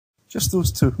Just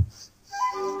those two.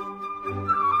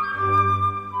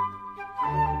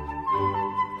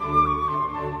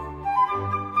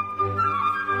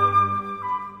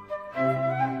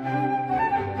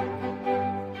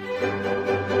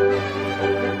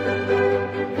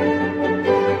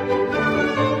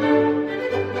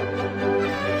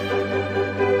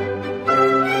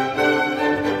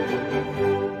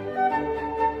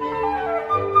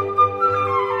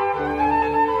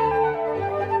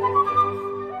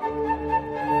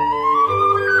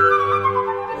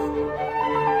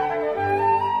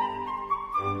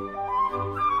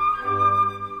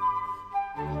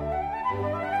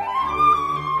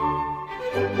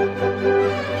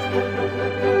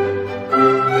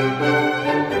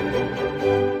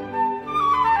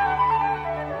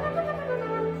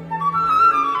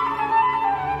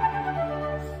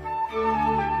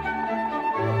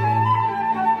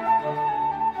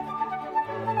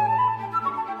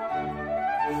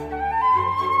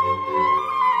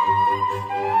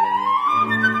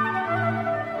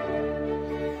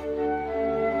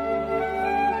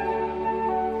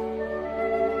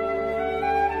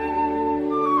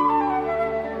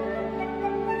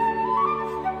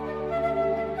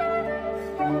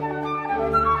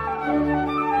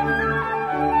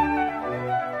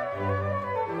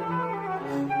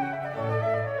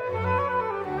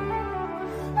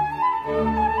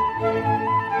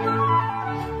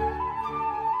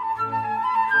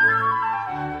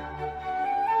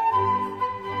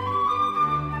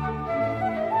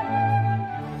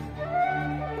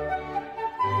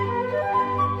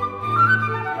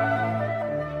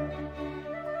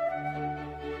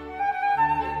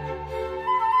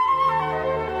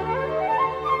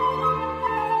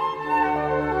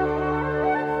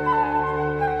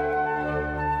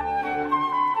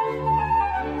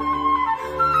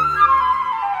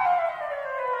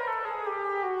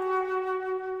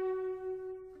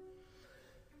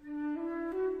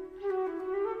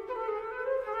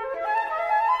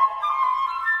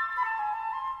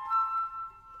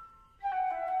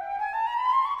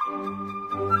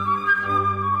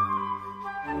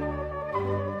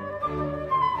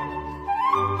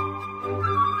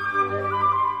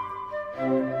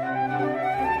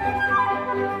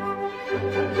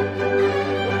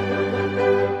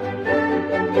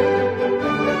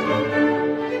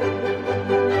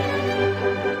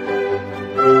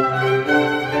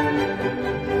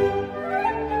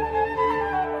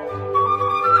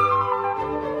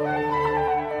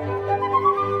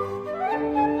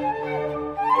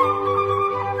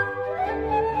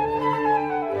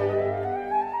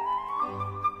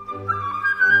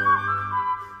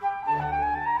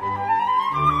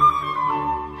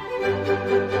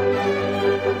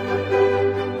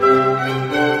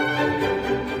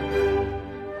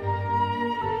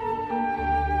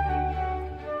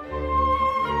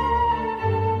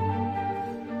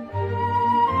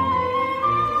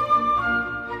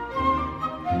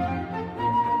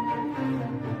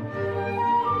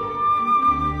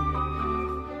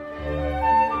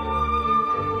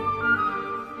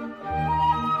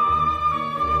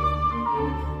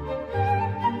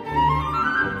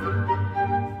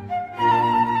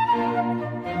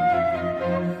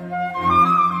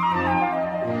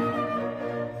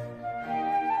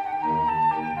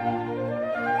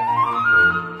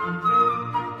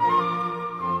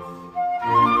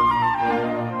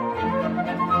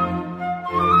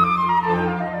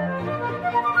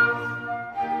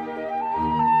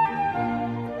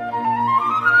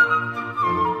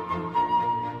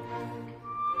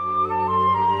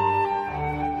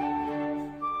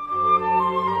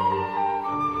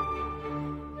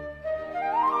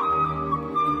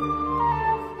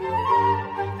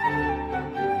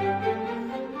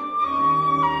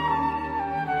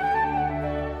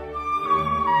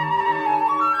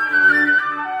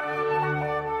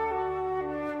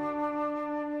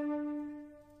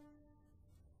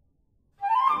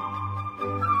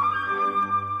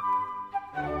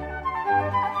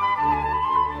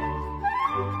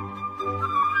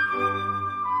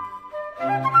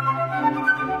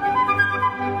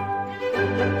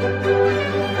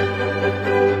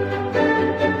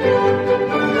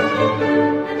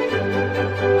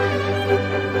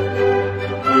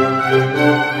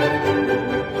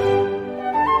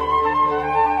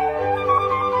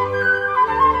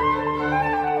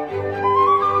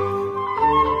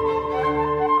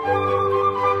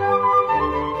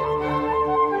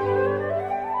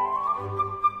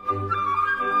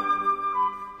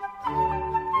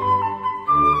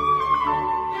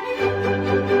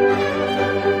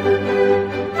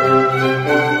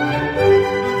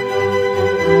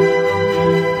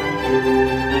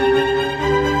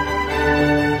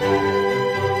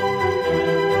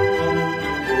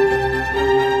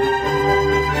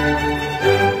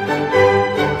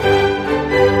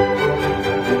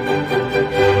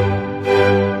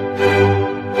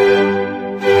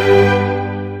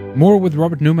 More with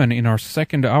Robert Newman in our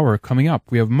second hour coming up.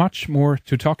 We have much more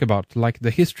to talk about, like the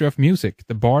history of music,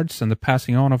 the bards and the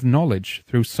passing on of knowledge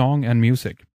through song and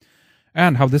music,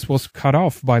 and how this was cut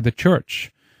off by the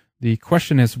church. The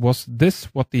question is, was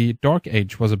this what the Dark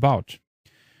Age was about?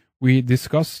 We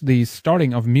discuss the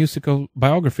starting of musical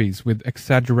biographies with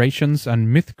exaggerations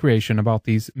and myth creation about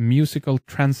these musical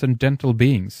transcendental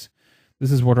beings.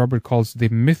 This is what Robert calls the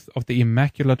myth of the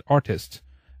immaculate artist,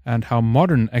 and how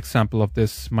modern example of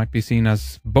this might be seen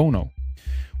as Bono.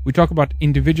 We talk about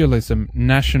individualism,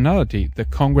 nationality, the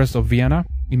Congress of Vienna,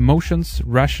 emotions,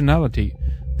 rationality,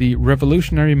 the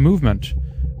revolutionary movement,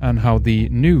 and how the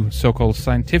new so-called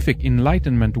scientific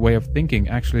enlightenment way of thinking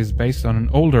actually is based on an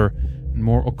older and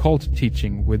more occult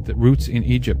teaching with roots in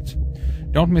Egypt.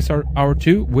 Don't miss our Hour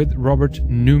 2 with Robert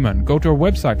Newman. Go to our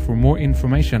website for more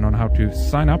information on how to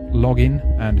sign up, log in,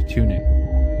 and tune in.